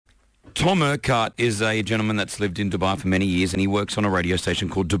Tom Urquhart is a gentleman that's lived in Dubai for many years, and he works on a radio station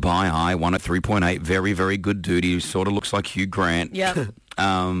called Dubai Eye 103.8. Very, very good dude. He sort of looks like Hugh Grant. Yeah.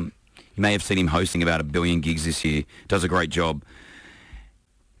 You may have seen him hosting about 1 billion gigs this year. Does a great job.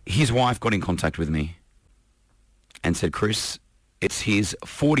 His wife got in contact with me and said, Chris, it's his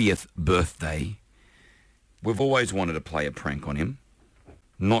 40th birthday. We've always wanted to play a prank on him.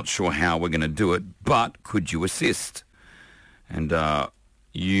 Not sure how we're going to do it, but could you assist? And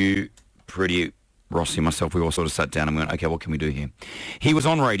you, Pretty, Rossi, myself, we all sort of sat down and went, okay, what can we do here? He was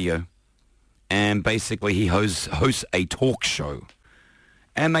on radio, and basically he hosts a talk show.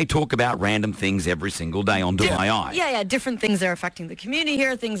 And they talk about random things every single day on Dubai Eye. Yeah, different things that are affecting the community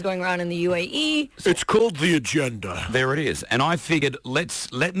here, things going around in the UAE. It's called The Agenda. There it is. And I figured,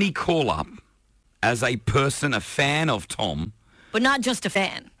 let me call up as a person, a fan of Tom. But not just a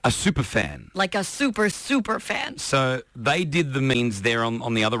fan. A super fan. Like a super, super fan. So they did the means there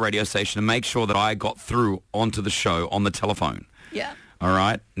on the other radio station to make sure that I got through onto the show on the telephone. Yeah. All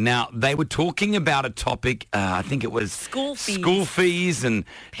right. Now, they were talking about a topic, I think it was school fees. School fees and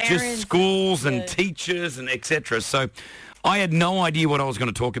Parents, just schools and teachers and etc. So I had no idea what I was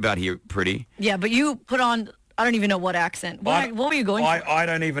going to talk about here, Pretty. Yeah, but you put on, I don't even know what accent. What were you going for? I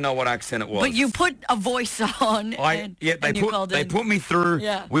don't even know what accent it was. But you put a voice on they put me through.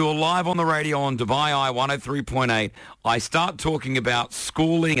 Yeah. We were live on the radio on Dubai Eye 103.8. I start talking about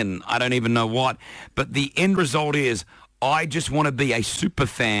schooling and I don't even know what. But the end result is I just want to be a super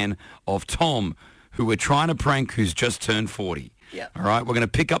fan of Tom, who we're trying to prank, who's just turned 40. Yeah. All right, we're going to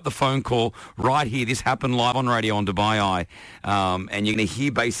pick up the phone call right here. This happened live on radio on Dubai Eye. And you're going to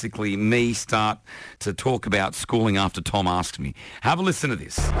hear basically me start to talk about schooling after Tom asks me. Have a listen to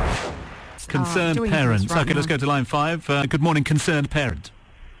this. Concerned parents. Okay, let's go to line 5. Good morning, concerned parent.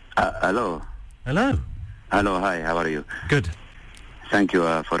 Hello. Hello. Hello, hi, how are you? Good. Thank you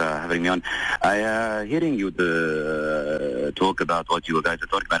for having me on. Hearing you talk about what you guys are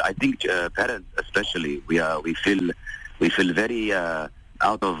talking about, I think parents especially, we feel very out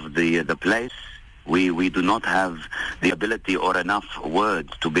of the place. We do not have the ability or enough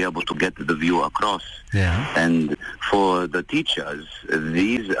words to be able to get the view across. Yeah. And for the teachers,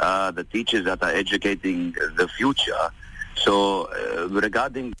 these are the teachers that are educating the future. So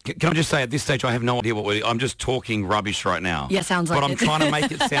regarding... Can I just say, at this stage, I have no idea I'm just talking rubbish right now. Yeah, sounds like But I'm trying to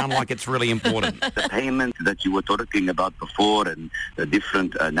make it sound like it's really important. The payment that you were talking about before and the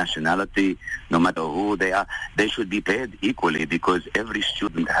different nationality, no matter who they are, they should be paid equally because every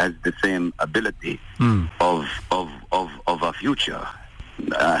student has the same ability of a future.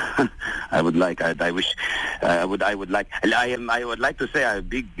 I would like to say I'm a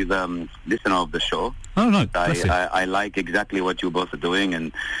big listener of the show. Oh no, I like exactly what you both are doing,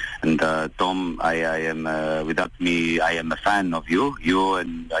 and Tom, I am without me, I am a fan of you.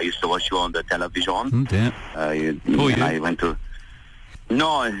 And I used to watch you on the television. I went to.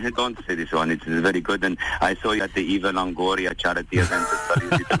 No, don't say this one. It's very good, and I saw you at the Eva Longoria charity event. You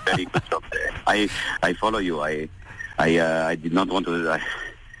did a very good job there. I follow you. I did not want to.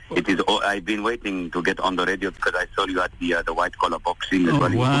 I've been waiting to get on the radio because I saw you at the white collar boxing as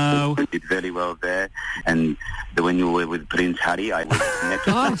well. Wow! You did very well there, and when you were with Prince Harry, I was next.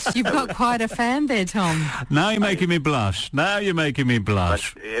 Gosh, you've got quite a fan there, Tom. Now you're making me blush. But every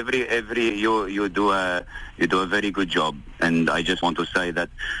you do a very good job, and I just want to say that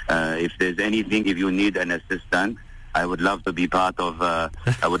if there's anything, if you need an assistant, I would love to be part of.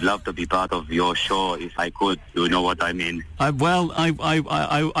 Your show if I could. You know what I mean? I'm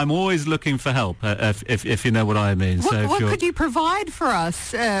always looking for help. If you know what I mean. What could you provide for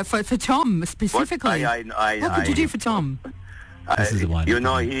us for Tom specifically? What could you do for Tom? This is the one. You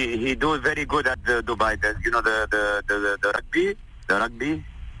know, he do very good at the Dubai. The rugby.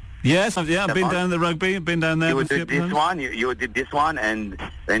 Yes, I've been down the rugby. I've been down there. You did this one. You did this one, and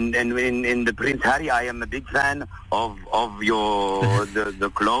in the Prince Harry, I am a big fan of your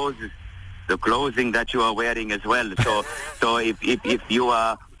the clothes, the clothing that you are wearing as well. So if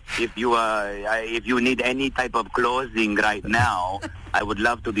you need any type of clothing right now, I would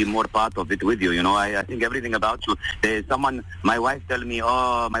love to be more part of it with you. You know, I think everything about you. There's someone, my wife tell me,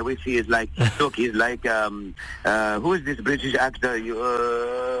 oh, my wife is like, look, he's like, who is this British actor?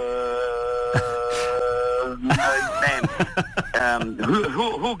 His name.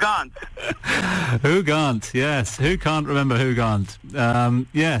 Who can't? Who can't? Yes. Who can't remember who can't?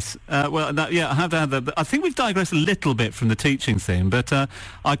 Yes. I have to add that. I think we've digressed a little bit from the teaching theme, but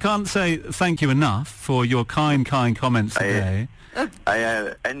I can't say thank you enough for your kind comments today.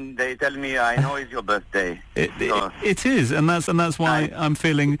 And they tell me I know it's your birthday. It is, and that's why I'm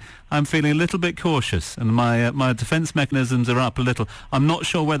feeling a little bit cautious, and my defence mechanisms are up a little. I'm not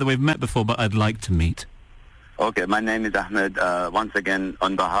sure whether we've met before, but I'd like to meet. Okay, my name is Ahmed. Once again,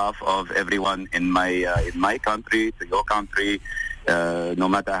 on behalf of everyone in my country, to your country, no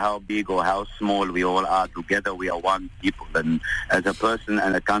matter how big or how small we all are, together we are one people. And as a person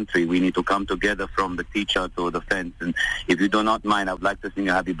and a country, we need to come together from the teacher to the fence. And if you do not mind, I would like to sing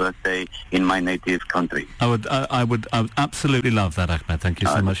a happy birthday in my native country. I would absolutely love that, Ahmed. Thank you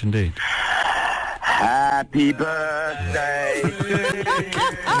so much indeed. Happy birthday to you.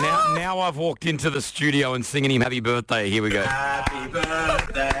 Now I've walked into the studio and singing him happy birthday. Here we go. Happy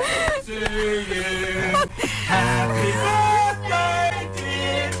birthday to you. Happy birthday,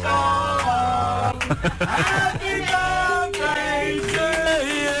 dear Tom. Happy birthday to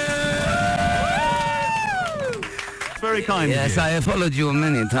you. Very kind Yes, of you. I have followed you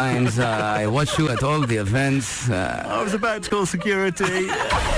many times. I watched you at all the events. I was about to call security.